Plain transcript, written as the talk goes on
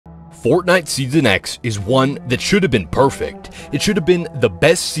Fortnite Season X is one that should have been perfect. It should have been the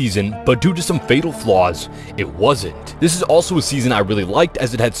best season, but due to some fatal flaws, it wasn't. This is also a season I really liked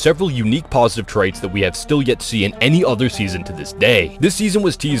as it had several unique positive traits that we have still yet to see in any other season to this day. This season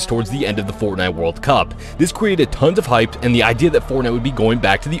was teased towards the end of the Fortnite World Cup. This created tons of hype and the idea that Fortnite would be going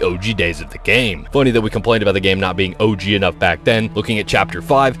back to the OG days of the game. Funny that we complained about the game not being OG enough back then. Looking at Chapter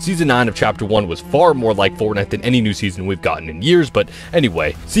 5, Season 9 of Chapter 1 was far more like Fortnite than any new season we've gotten in years, but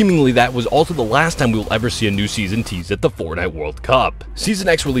anyway, seemingly that was also the last time we will ever see a new season teased at the Fortnite World Cup. Season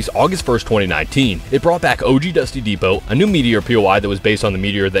X released August 1st, 2019. It brought back OG Dusty Depot, a new meteor POI that was based on the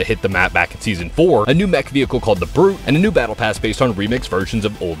meteor that hit the map back in Season 4, a new mech vehicle called the Brute, and a new battle pass based on remixed versions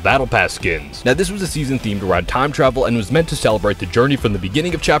of old battle pass skins. Now this was a season themed around time travel and was meant to celebrate the journey from the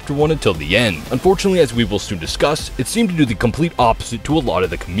beginning of Chapter 1 until the end. Unfortunately, as we will soon discuss, it seemed to do the complete opposite to a lot of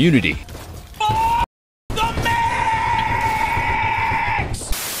the community.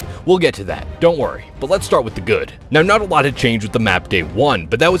 We'll get to that, don't worry, but let's start with the good. Now, not a lot had changed with the map day 1,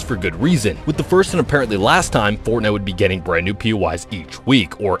 but that was for good reason. With the first and apparently last time, Fortnite would be getting brand new POIs each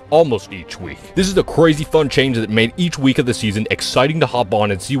week, or almost each week. This is a crazy fun change that made each week of the season exciting to hop on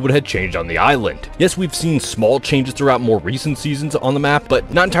and see what had changed on the island. Yes, we've seen small changes throughout more recent seasons on the map,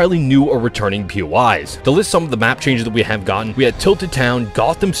 but not entirely new or returning POIs. To list some of the map changes that we have gotten, we had Tilted Town,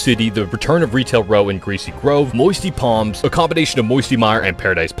 Gotham City, the return of Retail Row and Greasy Grove, Moisty Palms, a combination of Moisty Mire and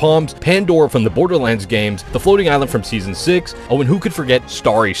Paradise Palms, Pandora from the Borderlands games, the Floating Island from Season 6, oh and who could forget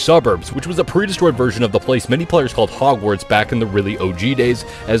Starry Suburbs, which was a pre-destroyed version of the place many players called Hogwarts back in the really OG days,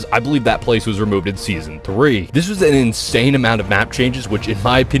 as I believe that place was removed in Season 3. This was an insane amount of map changes, which in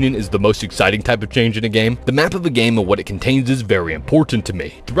my opinion is the most exciting type of change in a game. The map of a game and what it contains is very important to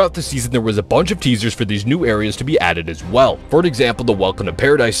me. Throughout the season there was a bunch of teasers for these new areas to be added as well. For example, the Welcome to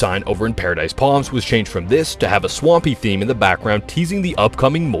Paradise sign over in Paradise Palms was changed from this to have a swampy theme in the background teasing the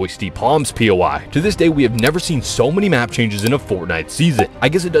upcoming Moisty Palms POI. To this day, we have never seen so many map changes in a Fortnite season. I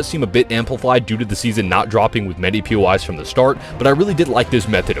guess it does seem a bit amplified due to the season not dropping with many POIs from the start, but I really did like this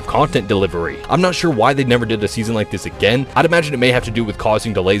method of content delivery. I'm not sure why they never did a season like this again. I'd imagine it may have to do with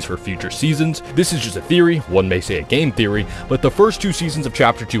causing delays for future seasons. This is just a theory, one may say a game theory, but the first two seasons of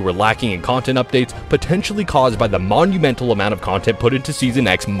Chapter 2 were lacking in content updates, potentially caused by the monumental amount of content put into Season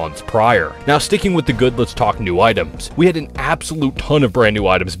X months prior. Now sticking with the good, let's talk new items. We had an absolute ton of brand new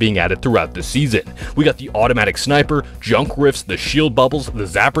items being added throughout the season. We got the automatic sniper, junk rifts, the shield bubbles, the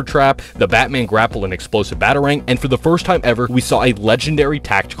zapper trap, the Batman grapple and explosive batarang, and for the first time ever, we saw a legendary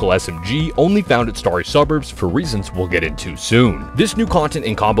tactical SMG only found at Starry Suburbs for reasons we'll get into soon. This new content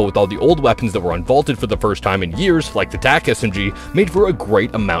in combo with all the old weapons that were unvaulted for the first time in years, like the TAC SMG, made for a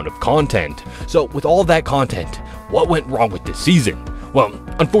great amount of content. So with all that content, what went wrong with this season? Well,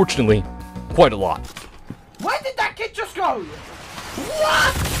 unfortunately, quite a lot. Where did that kid just go?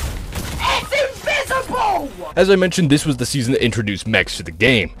 What? It's invisible! As I mentioned, this was the season that introduced mechs to the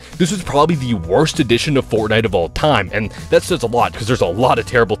game. This was probably the worst edition of Fortnite of all time, and that says a lot because there's a lot of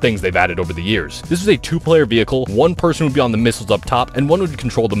terrible things they've added over the years. This was a two-player vehicle, one person would be on the missiles up top, and one would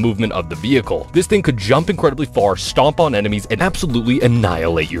control the movement of the vehicle. This thing could jump incredibly far, stomp on enemies, and absolutely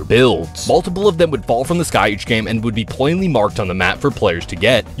annihilate your builds. Multiple of them would fall from the sky each game and would be plainly marked on the map for players to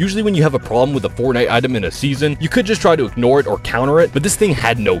get. Usually when you have a problem with a Fortnite item in a season, you could just try to ignore it or counter it, but this thing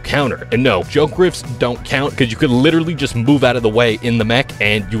had no counter. And no, junk rifts don't count because you could literally just move out of the way in the mech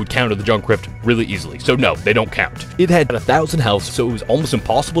and you would counter the junk rift really easily. So no, they don't count. It had 1,000 health, so it was almost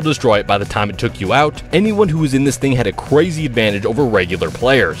impossible to destroy it by the time it took you out. Anyone who was in this thing had a crazy advantage over regular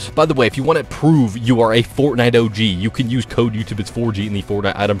players. By the way, if you want to prove you are a Fortnite OG, you can use code YouTubeIt's4G in the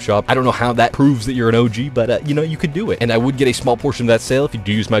Fortnite item shop. I don't know how that proves that you're an OG, but you know, you could do it. And I would get a small portion of that sale if you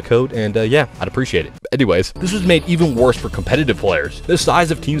do use my code, and yeah, I'd appreciate it. Anyways, this was made even worse for competitive players. The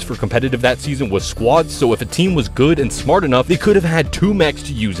size of teams for competitive that season was squads, so if a team was good and smart enough, they could have had two mechs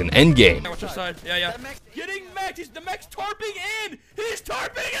to use in endgame. Watch your side. Yeah. Getting mech. The mech's tarping in. He's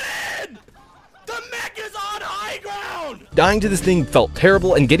tarping in. The mech is on high ground! Dying to this thing felt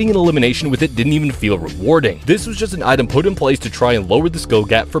terrible, and getting an elimination with it didn't even feel rewarding. This was just an item put in place to try and lower the skill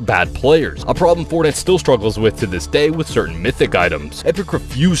gap for bad players, a problem Fortnite still struggles with to this day with certain mythic items. Epic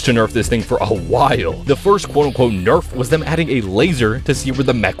refused to nerf this thing for a while. The first quote-unquote nerf was them adding a laser to see where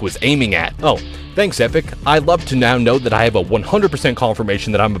the mech was aiming at. Oh, thanks Epic. I love to now know that I have a 100%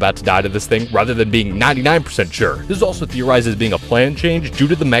 confirmation that I'm about to die to this thing rather than being 99% sure. This is also theorized as being a plan change due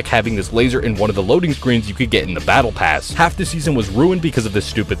to the mech having this laser in one of the loading screens you could get in the battle pass. Half the season was ruined because of this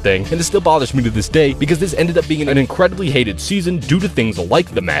stupid thing, and it still bothers me to this day because this ended up being an incredibly hated season due to things like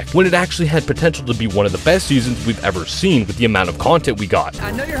the mech, when it actually had potential to be one of the best seasons we've ever seen with the amount of content we got.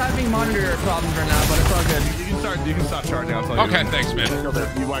 I know you're having monitor problems right now, but it's all good. stop charging. I'll tell you. Okay, thanks, man.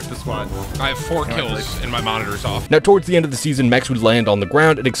 You wiped the squad. I have 4 kills and my monitor's off. Now, towards the end of the season, mechs would land on the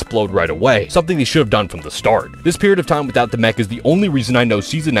ground and explode right away, something they should have done from the start. This period of time without the mech is the only reason I know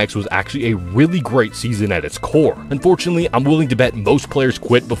Season X was actually a really great season at its core. Unfortunately, I'm willing to bet most players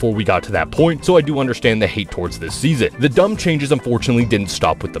quit before we got to that point, so I do understand the hate towards this season. The dumb changes unfortunately didn't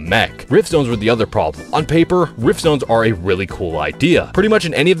stop with the mech. Rift zones were the other problem. On paper, rift zones are a really cool idea. Pretty much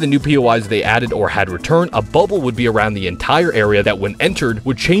in any of the new POIs they added or had returned, a bubble would be around the entire area that when entered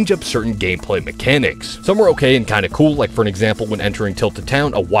would change up certain gameplay mechanics. Some were okay and kinda cool, like for an example when entering Tilted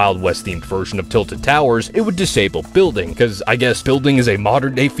Town, a Wild West themed version of Tilted Towers, it would disable building, cause I guess building is a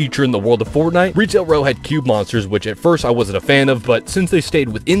modern day feature in the world of Fortnite. Retail Row had cube monsters, which at first I wasn't a fan of, but since they stayed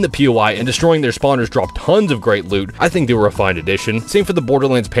within the POI and destroying their spawners dropped tons of great loot, I think they were a fine addition. Same for the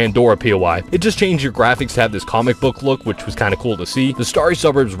Borderlands Pandora POI. It just changed your graphics to have this comic book look, which was kinda cool to see. The Starry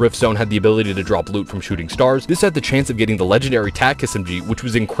Suburbs Rift Zone had the ability to drop loot from shooting stars. This had the chance of getting the legendary TAC SMG, which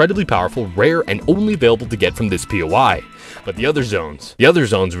was incredibly powerful, rare, and only available to get from this POI. But the other zones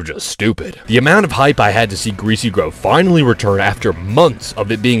were just stupid. The amount of hype I had to see Greasy Grove finally return after months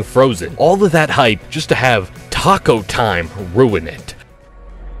of it being frozen. All of that hype just to have Taco Time ruin it.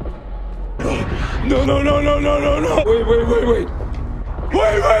 No, no, no, no, no, no, no. Wait, wait, wait, wait.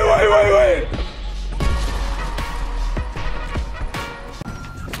 Wait, wait, wait, wait, wait.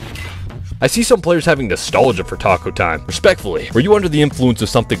 I see some players having nostalgia for Taco Time. Respectfully, were you under the influence of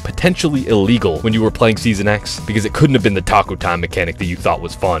something potentially illegal when you were playing Season X? Because it couldn't have been the Taco Time mechanic that you thought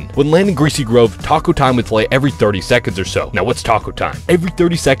was fun. When landing Greasy Grove, Taco Time would play every 30 seconds or so. Now what's Taco Time? Every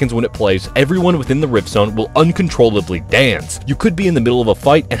 30 seconds when it plays, everyone within the Rift Zone will uncontrollably dance. You could be in the middle of a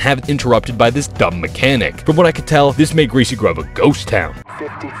fight and have it interrupted by this dumb mechanic. From what I could tell, this made Greasy Grove a ghost town.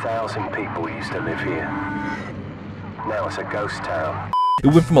 50,000 people used to live here. Now it's a ghost town. It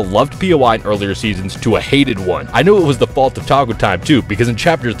went from a loved POI in earlier seasons to a hated one. I know it was the fault of Taco Time too, because in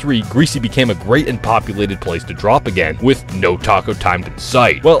Chapter 3, Greasy became a great and populated place to drop again, with no Taco Time in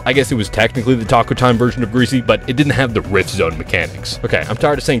sight. Well, I guess it was technically the Taco Time version of Greasy, but it didn't have the Rift Zone mechanics. Okay, I'm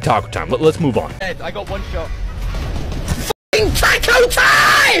tired of saying Taco Time. Let's move on. I got one shot. Taco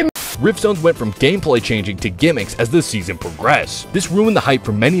Time! Rift Zones went from gameplay changing to gimmicks as the season progressed. This ruined the hype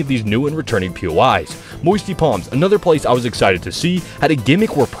for many of these new and returning POIs. Moisty Palms, another place I was excited to see, had a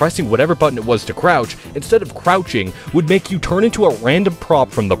gimmick where pressing whatever button it was to crouch, instead of crouching, would make you turn into a random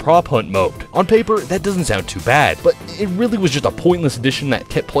prop from the prop hunt mode. On paper, that doesn't sound too bad, but it really was just a pointless addition that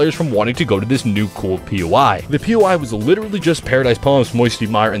kept players from wanting to go to this new cool POI. The POI was literally just Paradise Palms, Moisty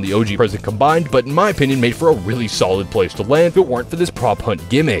Mire, and the OG prison combined, but in my opinion made for a really solid place to land if it weren't for this prop hunt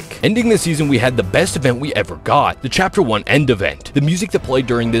gimmick. Ending this season, we had the best event we ever got, the Chapter 1 End event. The music that played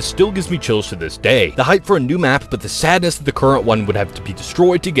during this still gives me chills to this day. The hype for a new map, but the sadness that the current one would have to be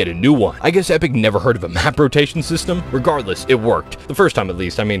destroyed to get a new one. I guess Epic never heard of a map rotation system. Regardless, it worked. The first time at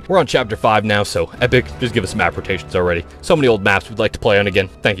least. I mean, we're on Chapter 5 now, so Epic, just give us map rotations already. So many old maps we'd like to play on again.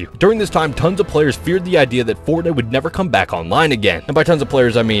 Thank you. During this time, tons of players feared the idea that Fortnite would never come back online again. And by tons of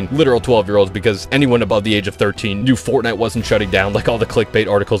players, I mean literal 12-year-olds, because anyone above the age of 13 knew Fortnite wasn't shutting down like all the clickbait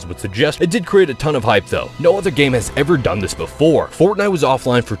articles would suggest. It did create a ton of hype though. No other game has ever done this before. Fortnite was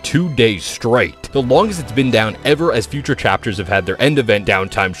offline for 2 days straight, the longest it's been down ever, as future chapters have had their end event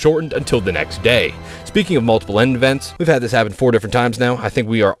downtime shortened until the next day. Speaking of multiple end events, we've had this happen 4 different times now. I think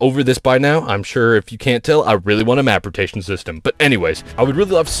we are over this by now. I'm sure if you can't tell, I really want a map rotation system. But anyways, I would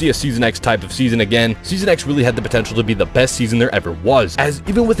really love to see a Season X type of season again. Season X really had the potential to be the best season there ever was, as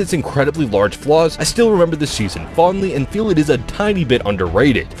even with its incredibly large flaws, I still remember this season fondly and feel it is a tiny bit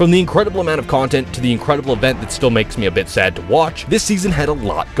underrated. From the incredible amount of content to the incredible event that still makes me a bit sad to watch, this season had a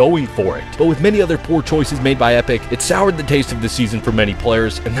lot going for it. But with many other poor choices made by Epic, it soured the taste of the season for many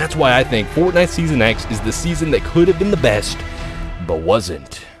players, and that's why I think Fortnite Season X is the season that could have been the best, but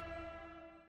wasn't.